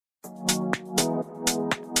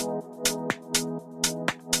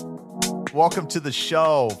Welcome to the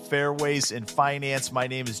show, Fairways in Finance. My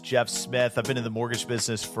name is Jeff Smith. I've been in the mortgage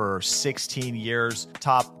business for 16 years,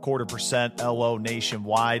 top 0.25% LO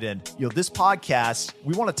nationwide. And this podcast,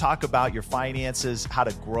 we want to talk about your finances, how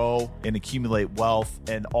to grow and accumulate wealth,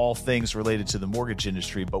 and all things related to the mortgage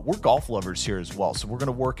industry. But we're golf lovers here as well. So we're going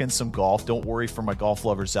to work in some golf. Don't worry for my golf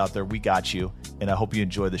lovers out there. We got you. And I hope you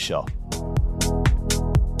enjoy the show.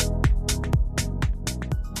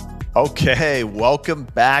 Okay, welcome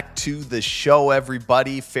back to the show,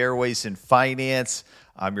 everybody. Fairways in Finance.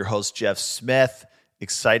 I'm your host, Jeff Smith.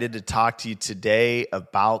 Excited to talk to you today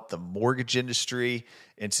about the mortgage industry.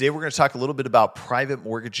 And today we're going to talk a little bit about private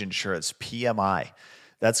mortgage insurance, PMI.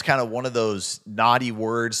 That's kind of one of those naughty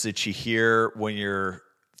words that you hear when you're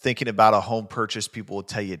thinking about a home purchase. People will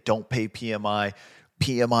tell you, don't pay PMI.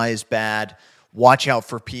 PMI is bad. Watch out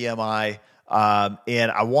for PMI.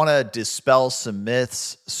 And I want to dispel some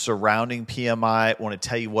myths surrounding PMI. I want to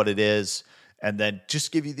tell you what it is, and then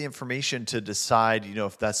just give you the information to decide,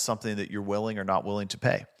 if that's something that you're willing or not willing to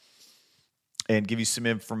pay, and give you some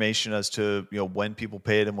information as to, when people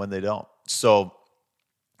pay it and when they don't. So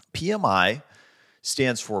PMI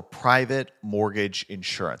stands for Private Mortgage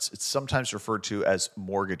Insurance. It's sometimes referred to as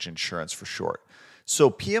mortgage insurance for short. So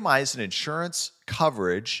PMI is an insurance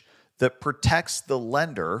coverage that protects the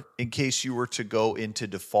lender in case you were to go into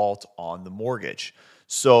default on the mortgage.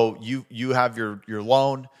 So you have your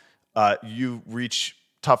loan, you reach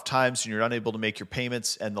tough times and you're unable to make your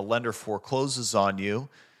payments, and the lender forecloses on you.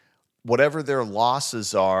 Whatever their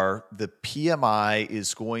losses are, the PMI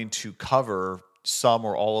is going to cover some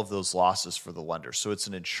or all of those losses for the lender. So it's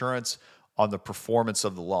an insurance on the performance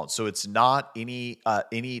of the loan. So it's not any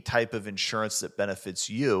type of insurance that benefits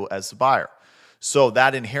you as the buyer. So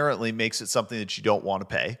that inherently makes it something that you don't want to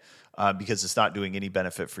pay because it's not doing any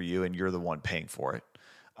benefit for you and you're the one paying for it.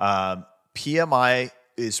 PMI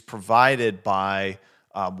is provided by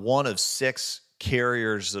one of 6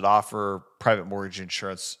 carriers that offer private mortgage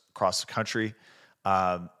insurance across the country.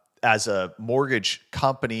 As a mortgage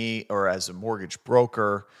company or as a mortgage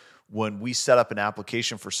broker, when we set up an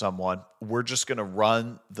application for someone, we're just going to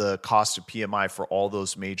run the cost of PMI for all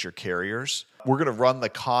those major carriers. We're going to run the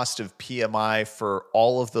cost of PMI for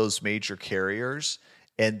all of those major carriers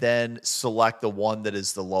and then select the one that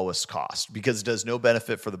is the lowest cost because it does no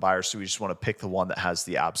benefit for the buyer. So we just want to pick the one that has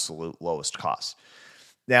the absolute lowest cost.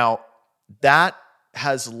 Now, that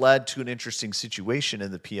has led to an interesting situation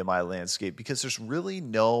in the PMI landscape because there's really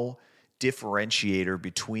no differentiator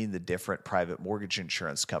between the different private mortgage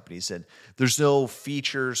insurance companies. And there's no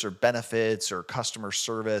features or benefits or customer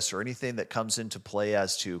service or anything that comes into play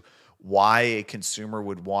as to why a consumer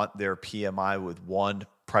would want their PMI with one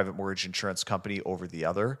private mortgage insurance company over the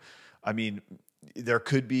other. I mean, there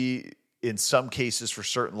could be, in some cases for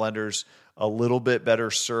certain lenders, a little bit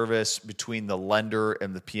better service between the lender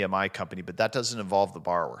and the PMI company, but that doesn't involve the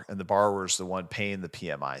borrower, and the borrower is the one paying the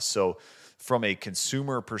PMI. So from a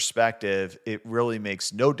consumer perspective, it really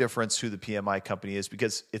makes no difference who the PMI company is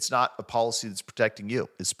because it's not a policy that's protecting you.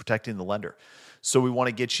 It's protecting the lender. So we want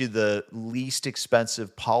to get you the least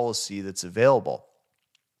expensive policy that's available.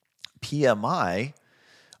 PMI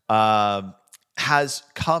has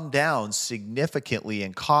come down significantly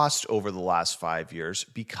in cost over the last 5 years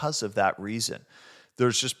because of that reason.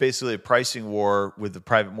 There's just basically a pricing war with the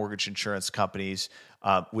private mortgage insurance companies.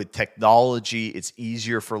 With technology, it's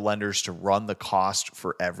easier for lenders to run the cost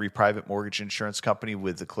for every private mortgage insurance company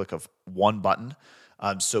with the click of one button.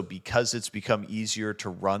 So because it's become easier to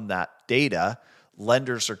run that data,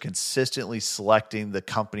 lenders are consistently selecting the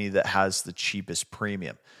company that has the cheapest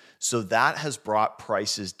premium. So that has brought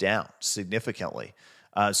prices down significantly.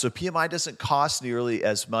 So PMI doesn't cost nearly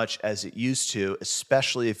as much as it used to,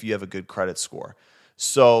 especially if you have a good credit score.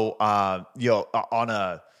 So, on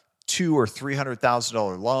a $200,000 or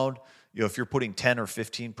 $300,000 loan, if you're putting 10 or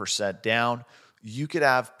 15% down, you could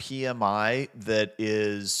have PMI that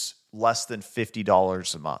is less than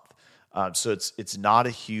 $50 a month. So it's not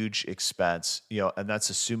a huge expense, and that's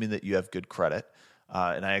assuming that you have good credit.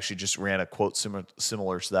 And I actually just ran a quote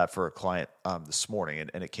similar to that for a client this morning,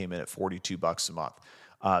 and it came in at $42 a month.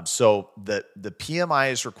 So the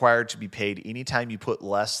PMI is required to be paid anytime you put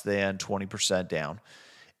less than 20% down.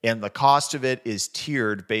 And the cost of it is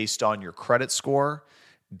tiered based on your credit score,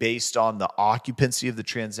 based on the occupancy of the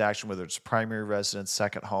transaction, whether it's primary residence,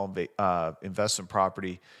 second home, investment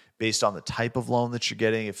property, based on the type of loan that you're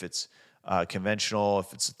getting, if it's conventional,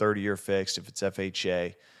 if it's a 30-year fixed, if it's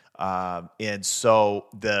FHA. And so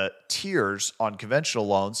the tiers on conventional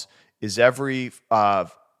loans is every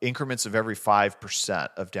increments of every 5%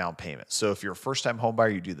 of down payment. So if you're a first-time home buyer,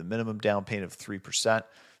 you do the minimum down payment of 3%.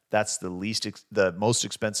 That's the most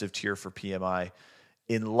expensive tier for PMI.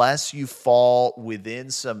 Unless you fall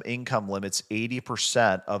within some income limits,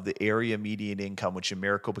 80% of the area median income, which in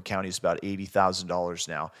Maricopa County is about $80,000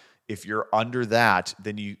 now. If you're under that,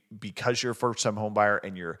 then because you're a first-time home buyer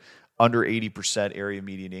and you're under 80% area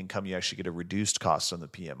median income, you actually get a reduced cost on the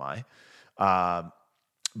PMI.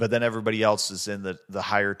 But then everybody else is in the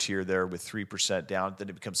higher tier there with 3% down. Then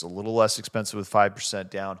it becomes a little less expensive with 5%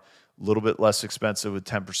 down, a little bit less expensive with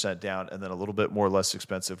 10% down, and then a little bit more less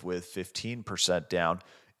expensive with 15% down.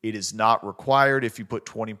 It is not required if you put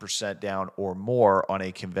 20% down or more on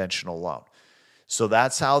a conventional loan. So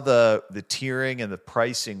that's how the tiering and the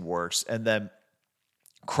pricing works. And then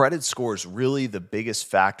credit score is really the biggest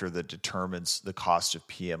factor that determines the cost of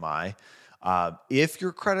PMI. If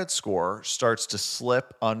your credit score starts to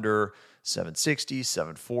slip under 760,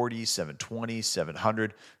 740, 720,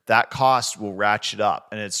 700, that cost will ratchet up,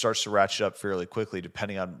 and it starts to ratchet up fairly quickly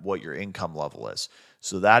depending on what your income level is.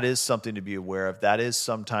 So that is something to be aware of. That is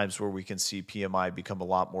sometimes where we can see PMI become a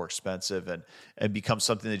lot more expensive and become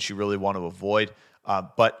something that you really want to avoid.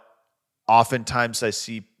 But oftentimes I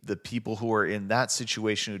see the people who are in that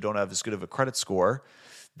situation who don't have as good of a credit score,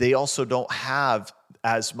 they also don't have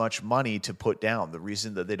as much money to put down. The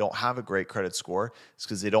reason that they don't have a great credit score is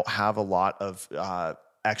because they don't have a lot of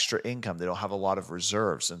extra income. They don't have a lot of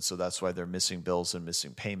reserves. And so that's why they're missing bills and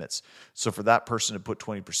missing payments. So for that person to put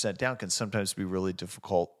 20% down can sometimes be really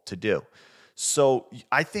difficult to do. So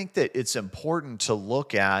I think that it's important to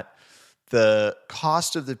look at the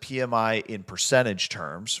cost of the PMI in percentage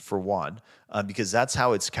terms, for one, because that's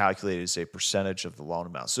how it's calculated, as a percentage of the loan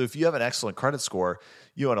amount. So if you have an excellent credit score,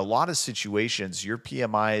 in a lot of situations, your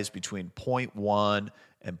PMI is between 0.1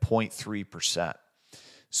 and 0.3%.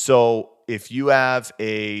 So if you have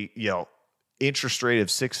a interest rate of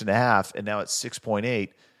 6.5 and now it's 6.8,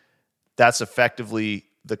 that's effectively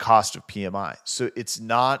the cost of PMI. So it's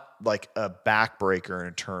not like a backbreaker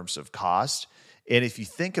in terms of cost. And if you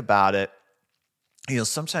think about it,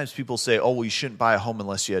 sometimes people say, oh, well, you shouldn't buy a home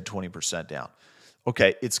unless you had 20% down.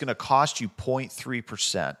 Okay, it's going to cost you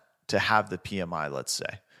 0.3% to have the PMI, let's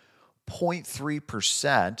say.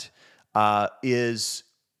 0.3% is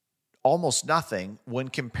almost nothing when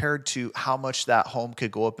compared to how much that home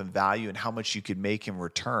could go up in value and how much you could make in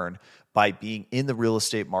return by being in the real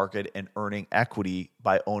estate market and earning equity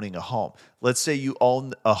by owning a home. Let's say you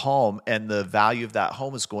own a home and the value of that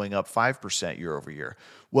home is going up 5% year over year.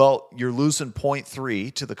 Well, you're losing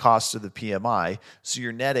 0.3 to the cost of the PMI, so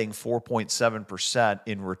you're netting 4.7%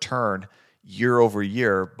 in return year over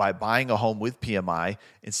year by buying a home with PMI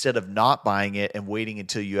instead of not buying it and waiting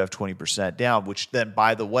until you have 20% down, which then,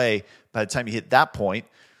 by the way, by the time you hit that point,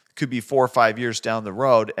 could be 4 or 5 years down the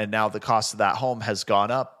road, and now the cost of that home has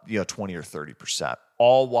gone up 20 or 30%,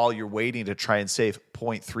 all while you're waiting to try and save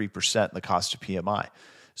 0.3% in the cost of PMI.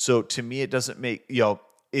 So to me, it doesn't make,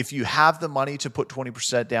 if you have the money to put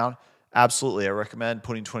 20% down, absolutely, I recommend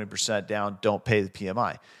putting 20% down. Don't pay the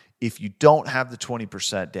PMI. If you don't have the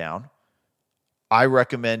 20% down, I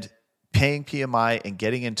recommend paying PMI and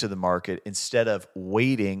getting into the market instead of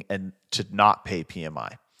waiting and to not pay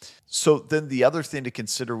PMI. So then the other thing to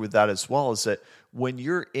consider with that as well is that when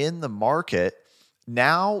you're in the market,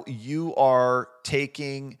 now you're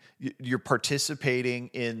participating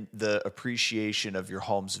in the appreciation of your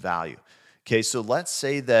home's value. Okay, so let's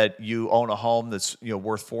say that you own a home that's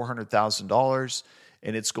worth $400,000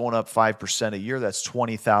 and it's going up 5% a year. That's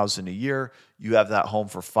 $20,000 a year. You have that home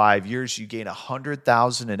for 5 years. You gain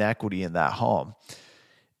 $100,000 in equity in that home.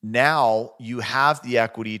 Now you have the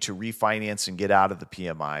equity to refinance and get out of the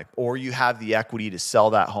PMI, or you have the equity to sell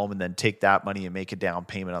that home and then take that money and make a down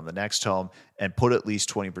payment on the next home and put at least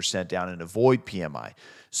 20% down and avoid PMI.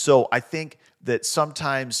 So I think that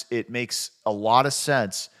sometimes it makes a lot of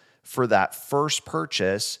sense for that first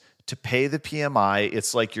purchase to pay the PMI.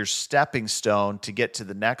 It's like your stepping stone to get to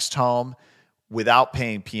the next home without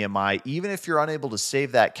paying PMI. Even if you're unable to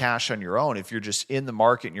save that cash on your own, if you're just in the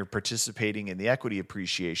market and you're participating in the equity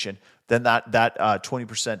appreciation, then that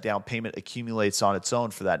 20% down payment accumulates on its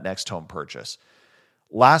own for that next home purchase.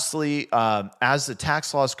 Lastly, as the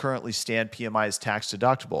tax laws currently stand, PMI is tax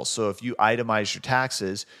deductible. So if you itemize your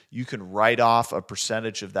taxes, you can write off a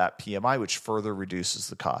percentage of that PMI, which further reduces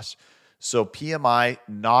the cost. So PMI,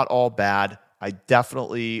 not all bad. I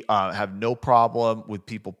definitely have no problem with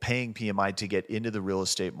people paying PMI to get into the real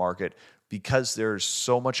estate market because there's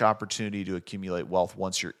so much opportunity to accumulate wealth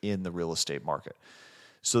once you're in the real estate market.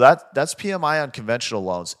 So that's PMI on conventional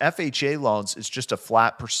loans. FHA loans is just a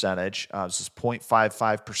flat percentage. This is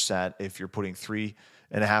 0.55% if you're putting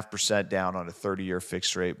 3.5% down on a 30-year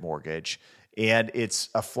fixed rate mortgage. And it's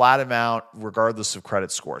a flat amount regardless of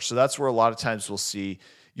credit score. So that's where a lot of times we'll see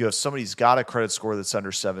you have somebody who's got a credit score that's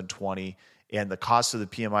under 720 and the cost of the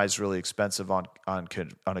PMI is really expensive on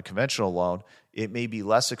a conventional loan. It may be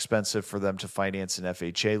less expensive for them to finance an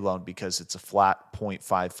FHA loan because it's a flat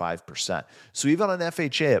 0.55%. So even on an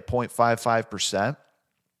FHA at 0.55%,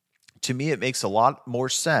 to me, it makes a lot more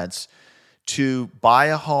sense to buy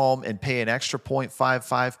a home and pay an extra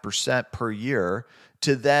 0.55% per year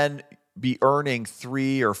to then be earning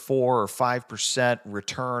 3 or 4 or 5%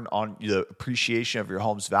 return on the appreciation of your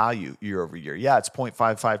home's value year over year. Yeah, it's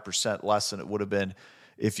 0.55% less than it would have been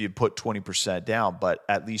if you put 20% down, but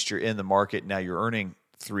at least you're in the market. Now you're earning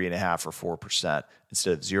 3.5 or 4%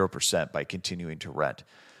 instead of 0% by continuing to rent.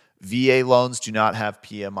 VA loans do not have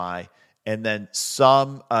PMI. And then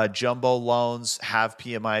some jumbo loans have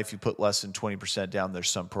PMI if you put less than 20% down. There's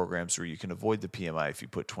some programs where you can avoid the PMI if you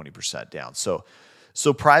put 20% down. So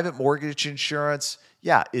private mortgage insurance,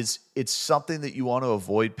 yeah, it's something that you want to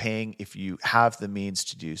avoid paying if you have the means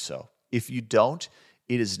to do so. If you don't,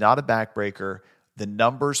 it is not a backbreaker. The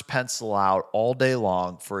numbers pencil out all day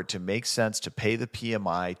long for it to make sense to pay the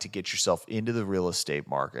PMI to get yourself into the real estate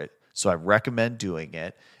market. So I recommend doing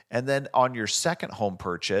it. And then on your second home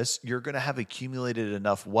purchase, you're going to have accumulated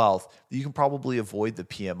enough wealth that you can probably avoid the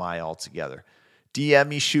PMI altogether. DM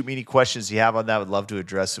me, shoot me any questions you have on that. I would love to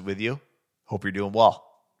address it with you. Hope you're doing well.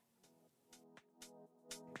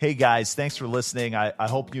 Hey guys, thanks for listening. I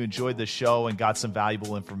hope you enjoyed the show and got some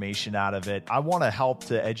valuable information out of it. I want to help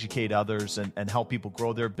to educate others and help people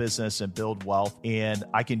grow their business and build wealth. And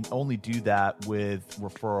I can only do that with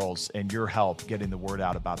referrals and your help getting the word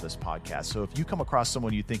out about this podcast. So if you come across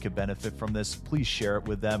someone you think could benefit from this, please share it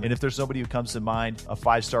with them. And if there's somebody who comes to mind, a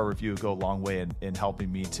 5-star review would go a long way in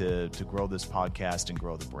helping me to grow this podcast and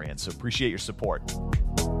grow the brand. So appreciate your support.